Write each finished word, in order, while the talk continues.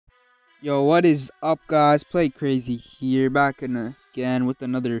Yo, what is up, guys? Play Crazy here, back in again with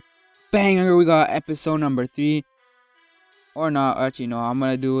another banger. We got episode number 3, or not. Actually, no, I'm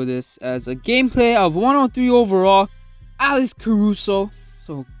gonna do this as a gameplay of 103 overall, Alex Caruso.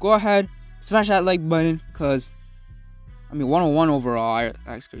 So go ahead, smash that like button, cause 101 overall,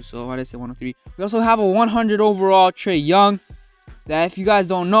 Alex Caruso. Why did I say 103? We also have a 100 overall Trae Young. That, if you guys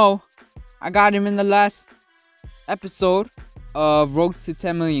don't know, I got him in the last episode of Road to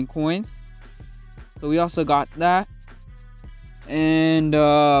 10 million coins. So we also got that. And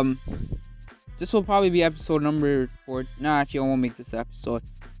this will probably be episode number 4. Nah, actually I won't make this episode.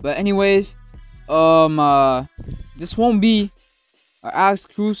 But anyways, this won't be an Alex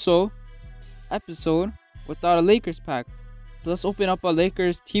Caruso episode without a Lakers pack. So let's open up a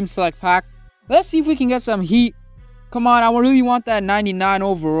Lakers team select pack. Let's see if we can get some heat. Come on, I really want that 99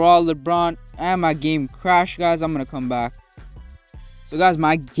 overall LeBron. And my game crashed, guys. I'm gonna come back. So guys,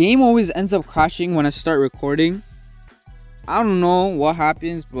 my game always ends up crashing when I start recording. I don't know what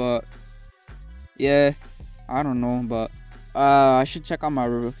happens, but yeah, I don't know, but I should check out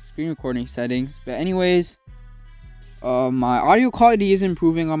my screen recording settings. But anyways, my audio quality is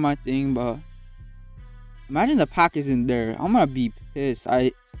improving on my thing, but imagine the pack isn't there. I'm gonna be pissed.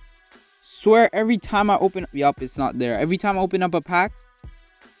 I swear every time I open, yup, it's not there. Every time I open up a pack,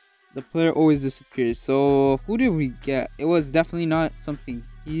 the player always disappears. So who did we get? It was definitely not something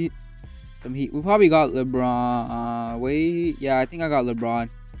heat. Some heat. We probably got LeBron. Wait, yeah, I think I got LeBron.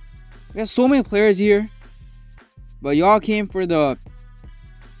 We have so many players here, but y'all came for the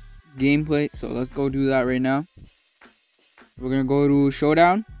gameplay, so let's go do that right now. We're gonna go to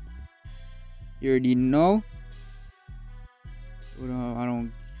showdown. You already know. I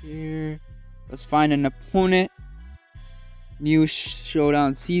don't care. Let's find an opponent. New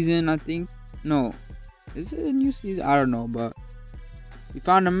showdown season, I think. No, is it a new season? I don't know, but we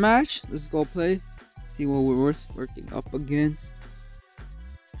found a match. Let's go play. See what we're working up against.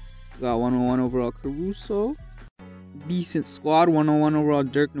 We got 101 overall Caruso. Decent squad. 101 overall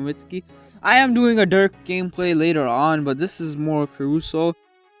Dirk Nowitzki. I am doing a Dirk gameplay later on, but this is more Caruso.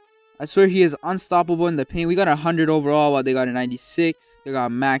 I swear he is unstoppable in the paint. We got 100 overall, while they got a 96. They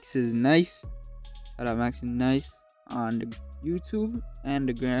got Max is nice. Got a Max is nice on the YouTube and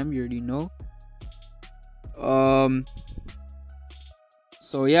the gram, you already know.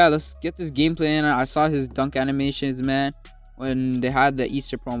 So yeah, let's get this gameplay in. I saw his dunk animations, man, when they had the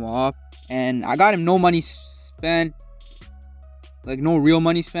Easter promo up, and I got him no money spent, like no real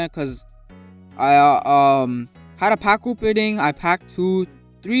money spent, because I had a pack opening. I packed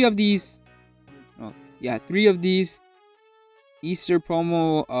three of these Easter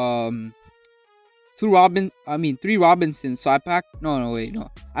promo three Robinsons. So I packed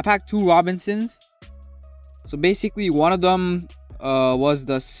I packed 2 Robinsons. So basically one of them was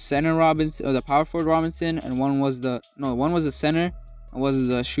the center Robinson, or the power forward Robinson, and one was the center and was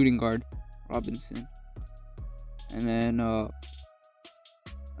the shooting guard Robinson. And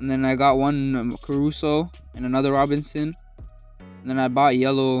then I got one Caruso and another Robinson. And then I bought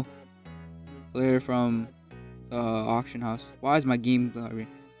yellow player from the auction house. Why is my game blurry?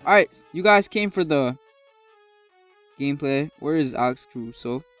 Alright, you guys came for the gameplay. Where is Alex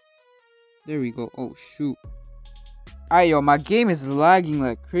Caruso? There we go. Oh, shoot. Alright, yo, my game is lagging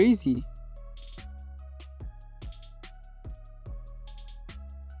like crazy.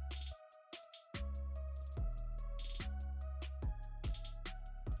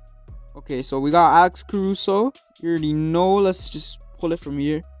 Okay, so we got Alex Caruso. You already know. Let's just pull it from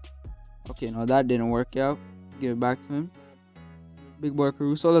here. Okay, no, that didn't work out. Give it back to him. Big boy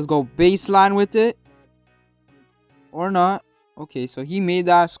Caruso. Let's go baseline with it. Or not. Okay, so he made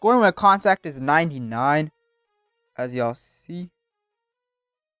that. Scoring with contact is 99. As y'all see.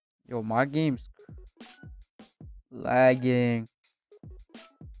 Yo, my game's lagging.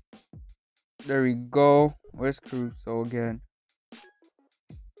 There we go. Where's Caruso again?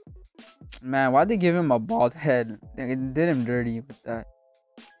 Man, why'd they give him a bald head? It did him dirty with that.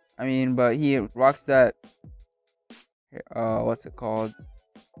 But he rocks that, what's it called?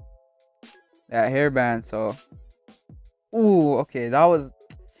 That hairband, so. Ooh, okay, that was,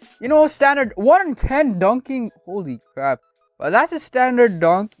 standard 1 in 10 dunking. Holy crap. But that's a standard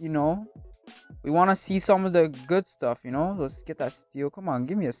dunk, We want to see some of the good stuff, Let's get that steal. Come on,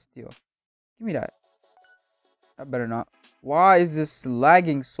 give me a steal. Give me that. I better not. Why is this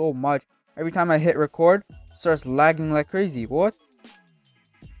lagging so much? Every time I hit record, it starts lagging like crazy. What?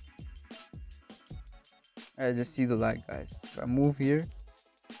 I just see the lag, guys. If I move here.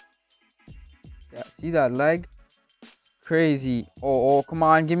 Yeah, see that lag? Crazy. Oh, come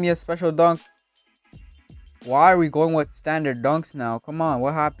on. Give me a special dunk. Why are we going with standard dunks now? Come on,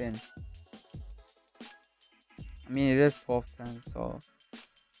 what happened? I mean, it is 12-10, so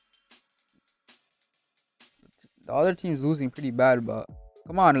the other team's losing pretty bad, but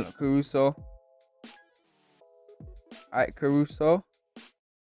come on, Caruso. Alright, Caruso.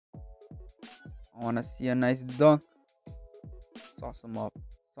 I want to see a nice dunk. Sauce him up.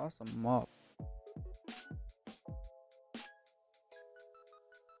 Sauce him up.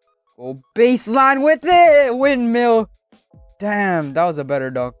 Go baseline with it! Windmill! Damn, that was a better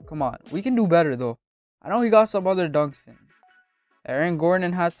dunk. Come on. We can do better, though. I know he got some other dunks in. Aaron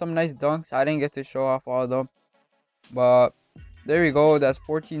Gordon had some nice dunks. I didn't get to show off all of them. But there we go. That's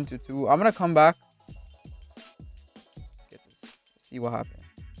 14-2. I'm going to come back. Get this. Let's see what happened.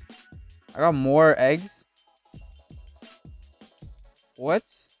 I got more eggs. What?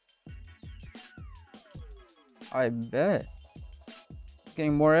 I bet.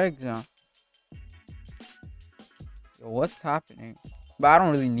 Getting more eggs now. Yo, what's happening? But I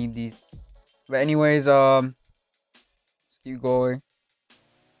don't really need these. But anyways, let's keep going.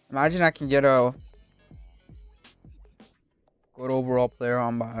 Imagine I can get a good overall player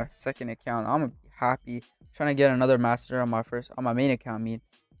on my second account. I'm gonna be happy. Trying to get another master on my main account.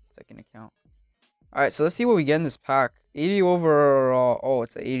 Second account. All right, so let's see what we get in this pack. 80 overall. Oh,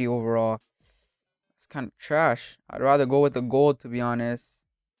 it's an 80 overall. It's kind of trash. I'd rather go with the gold, to be honest.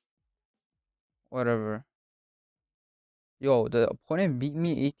 Whatever. Yo, the opponent beat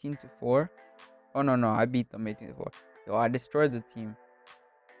me 18-4. Oh, no, I beat them 18-4. Yo, I destroyed the team.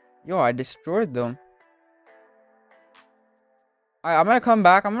 Yo, I destroyed them. I'm gonna come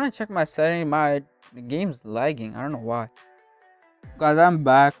back. I'm gonna check my setting. The game's lagging. I don't know why. Guys, I'm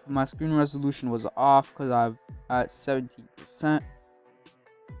back. My screen resolution was off because I'm at 17%.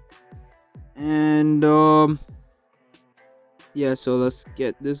 And yeah, so let's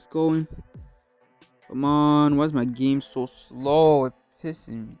get this going. Come on, why is my game so slow? It's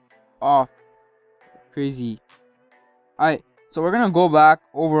pissing me off. Crazy. Alright, so we're gonna go back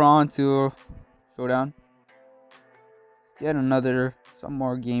over on to Showdown. Let's get some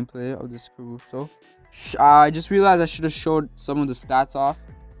more gameplay of this Caruso. I just realized I should have showed some of the stats off.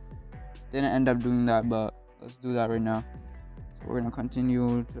 Didn't end up doing that, but let's do that right now. So we're gonna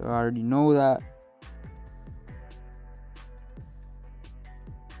continue to already know that.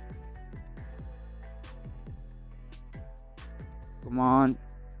 Come on.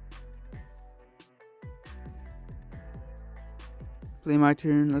 Play my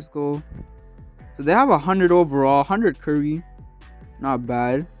turn. Let's go. So they have 100 overall. 100 Curry. Not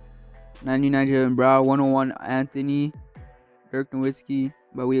bad. 99 Jalen Brown. 101 Anthony. Dirk Nowitzki.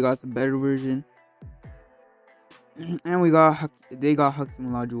 But we got the better version. And they got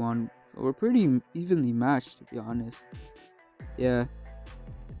Hakeem Olajuwon. So we're pretty evenly matched, to be honest. Yeah.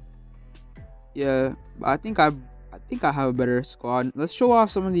 But I think I have a better squad. Let's show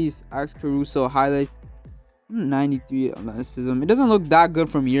off some of these Alex Caruso highlights. 93 athleticism. It doesn't look that good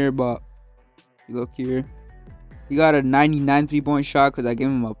from here, but if you look here, he got a 99 3-point shot because I gave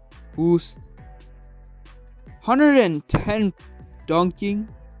him a boost. 110 dunking.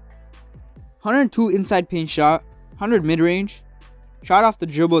 102 inside paint shot. 100 mid-range. Shot off the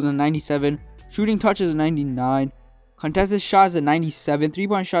dribble is a 97. Shooting touches a 99. Contested shots a 97.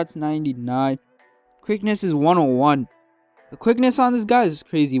 3-point shots 99. Quickness is 101. The quickness on this guy is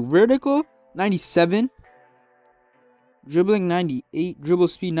crazy. Vertical 97. Dribbling 98. Dribble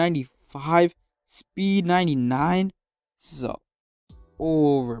speed 95. Speed 99. This is a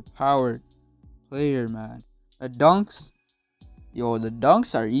overpowered player, man. The dunks. Yo, the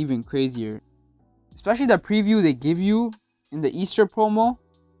dunks are even crazier. Especially the preview they give you in the Easter promo.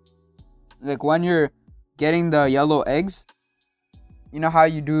 Like when you're getting the yellow eggs. You know how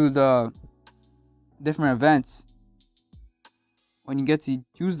you do the different events. When you get to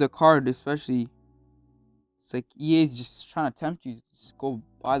use the card, especially. It's like EA is just trying to tempt you to just go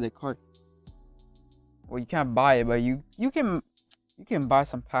buy the card. Well, you can't buy it, but you can buy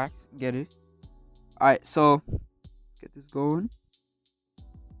some packs and get it. Alright, so let's get this going.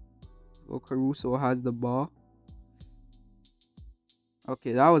 So Caruso has the ball.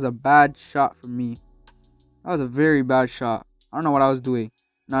 Okay, that was a bad shot for me. That was a very bad shot. I don't know what I was doing.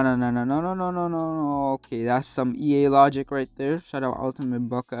 No. Okay, that's some EA logic right there. Shout out Ultimate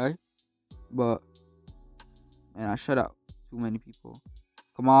Buckeye. But man, I shut out too many people.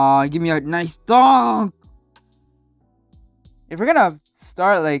 Come on, give me a nice dunk. If you're gonna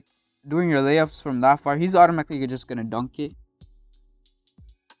start like doing your layups from that far, he's automatically just gonna dunk it.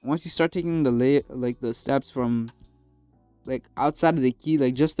 Once you start taking the steps from like outside of the key,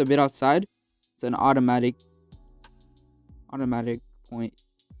 like just a bit outside, it's an automatic point.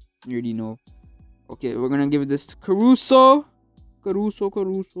 You already know. Okay, we're gonna give this to Caruso.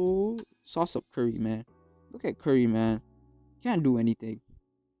 Caruso. Sauce up Curry, man. Look at Curry, man. Can't do anything.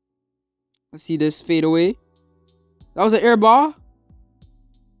 Let's see this fade away. That was an air ball.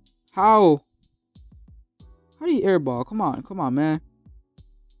 How? How do you air ball? Come on, man.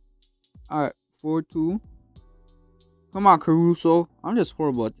 All right, 4-2. Come on, Caruso. I'm just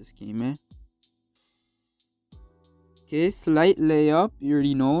horrible at this game, man. Okay, slight layup. You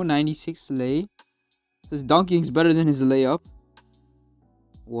already know, 96 lay. His dunking's better than his layup.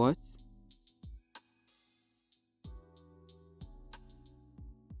 What?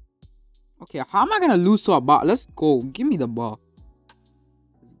 Okay, how am I gonna lose to a bot? Let's go. Give me the ball.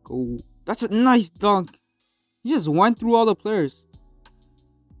 Let's go. That's a nice dunk. He just went through all the players.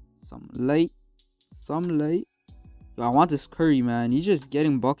 Some late. Yo, I want this Curry, man. He's just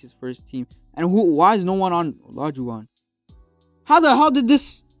getting buckets for his team. And who? Why is no one on Olajuwon? How the hell did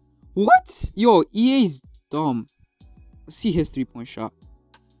this? What? Yo, EA's dumb. Let's see his 3-point shot.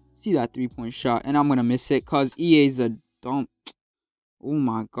 See that 3-point shot. And I'm gonna miss it because EA's a dumb. Oh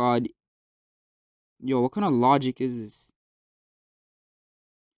my god. Yo, what kind of logic is this?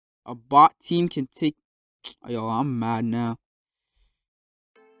 A bot team can take... Yo, I'm mad now.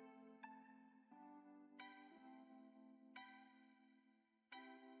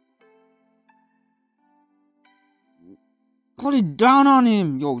 Cut it down on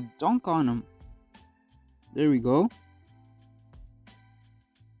him. Yo, dunk on him. There we go.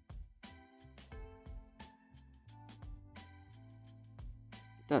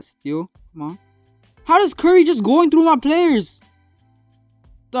 Get that steal. Come on. How does Curry just going through my players?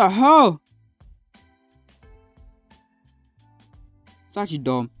 The hell? It's actually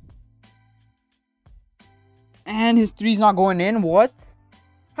dumb. And his three's not going in. What?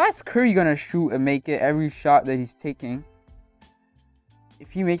 How's Curry gonna shoot and make it every shot that he's taking?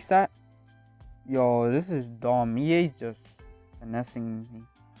 If he makes that, yo, this is dumb. EA's just finessing me.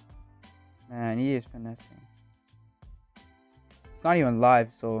 Man, he is finessing. It's not even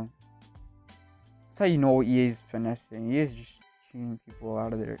live, so that's how you know EA's finessing. He is just cheating people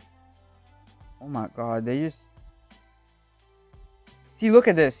out of there. Oh my god, they just... See, look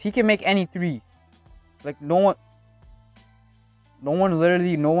at this. He can make any three. Like, no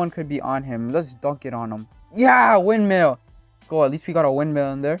one could be on him. Let's dunk it on him. Yeah, windmill. Go, at least we got a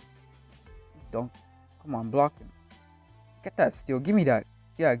windmill in there. Dunk. Come on, block him. Get that steal. Give me that.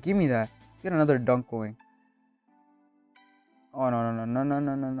 Yeah, give me that. Get another dunk going. Oh,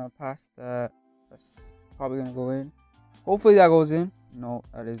 no. Pass that. That's probably gonna go in. Hopefully that goes in. No,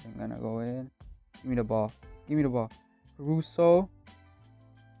 that isn't gonna go in. Give me the ball. Caruso.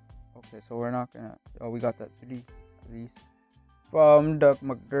 Okay, so we're not gonna... Oh, we got that 3 at least. From Doug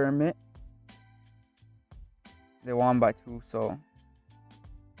McDermott. They won by 2, so...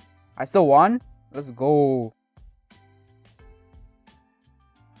 I still won? Let's go.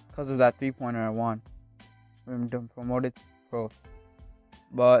 Because of that 3-pointer I won. I'm done promoted to pro.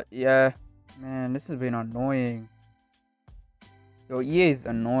 But, yeah. Man, this has been annoying. Yo, EA is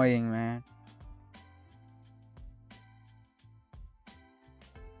annoying, man.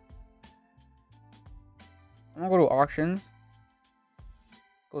 I'm gonna go to auctions.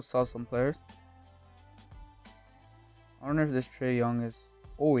 Go sell some players. I don't know if this Trae Young is...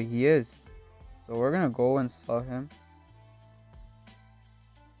 Oh, he is. So we're gonna go and sell him.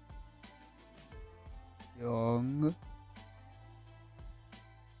 Young.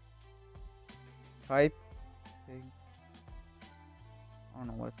 Type. Big. I don't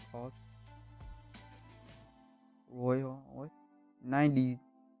know what it's called. Royal. What? 90.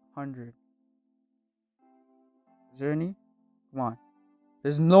 100. Is there any? Come on.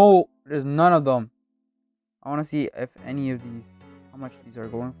 There's none of them. I want to see if any of these, how much these are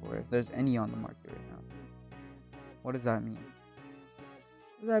going for, if there's any on the market right now. What does that mean?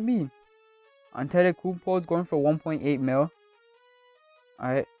 What does that mean? Antetokounmpo is going for 1.8 mil.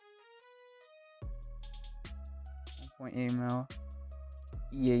 Alright. 1.8 mil.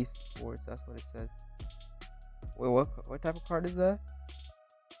 EA Sports, that's what it says. Wait, what type of card is that?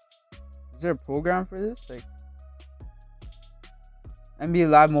 Is there a program for this? Like, NBA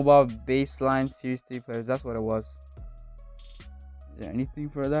Live Mobile Baseline Series 3 players. That's what it was. Is there anything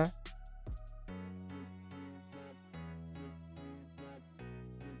for that?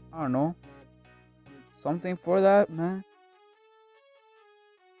 I don't know. Something for that, man.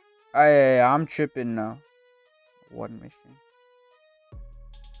 I'm tripping now. One mission.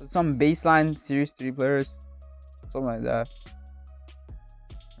 So some baseline Series 3 players. Something like that.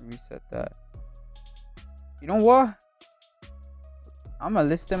 Reset that. You know what? I'm gonna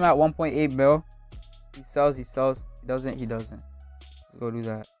list him at 1.8 mil. He sells. He doesn't. Let's go do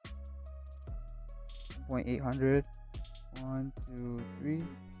that. 1.800. 1, 2, 3.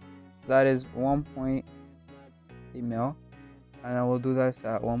 That is 1.8 mil. And then we'll do this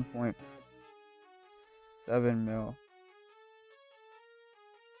at 1.7 mil.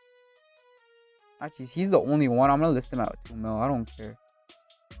 Actually, he's the only one. I'm gonna list him at 2 mil. I don't care.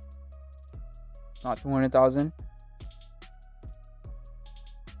 Not 200,000.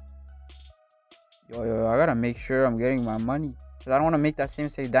 Yo, I gotta make sure I'm getting my money. Because I don't want to make that same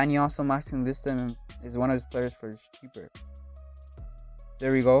mistake. Danny also maxing list him is one of his players for cheaper.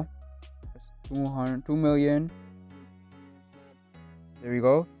 There we go. That's 2 million. There we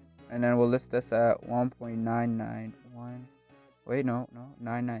go. And then we'll list this at 1.991. Wait, no.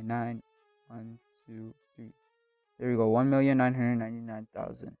 999. 1, 2, 3. There we go.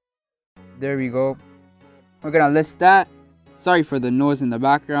 1,999,000. There we go. We're gonna list that. Sorry for the noise in the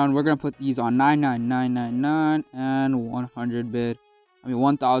background. We're gonna put these on 99999 and 100 bid.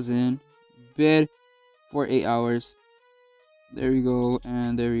 1,000 bid for 8 hours. There we go,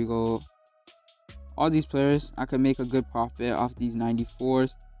 and there we go. All these players, I could make a good profit off these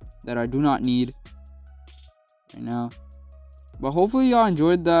 94s that I do not need right now. But hopefully y'all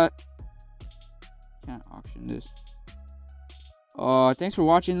enjoyed that. Can't auction this. Thanks for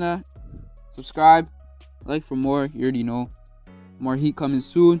watching that. Subscribe, like for more. You already know. More heat coming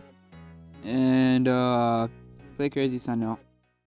soon. And play crazy sign out.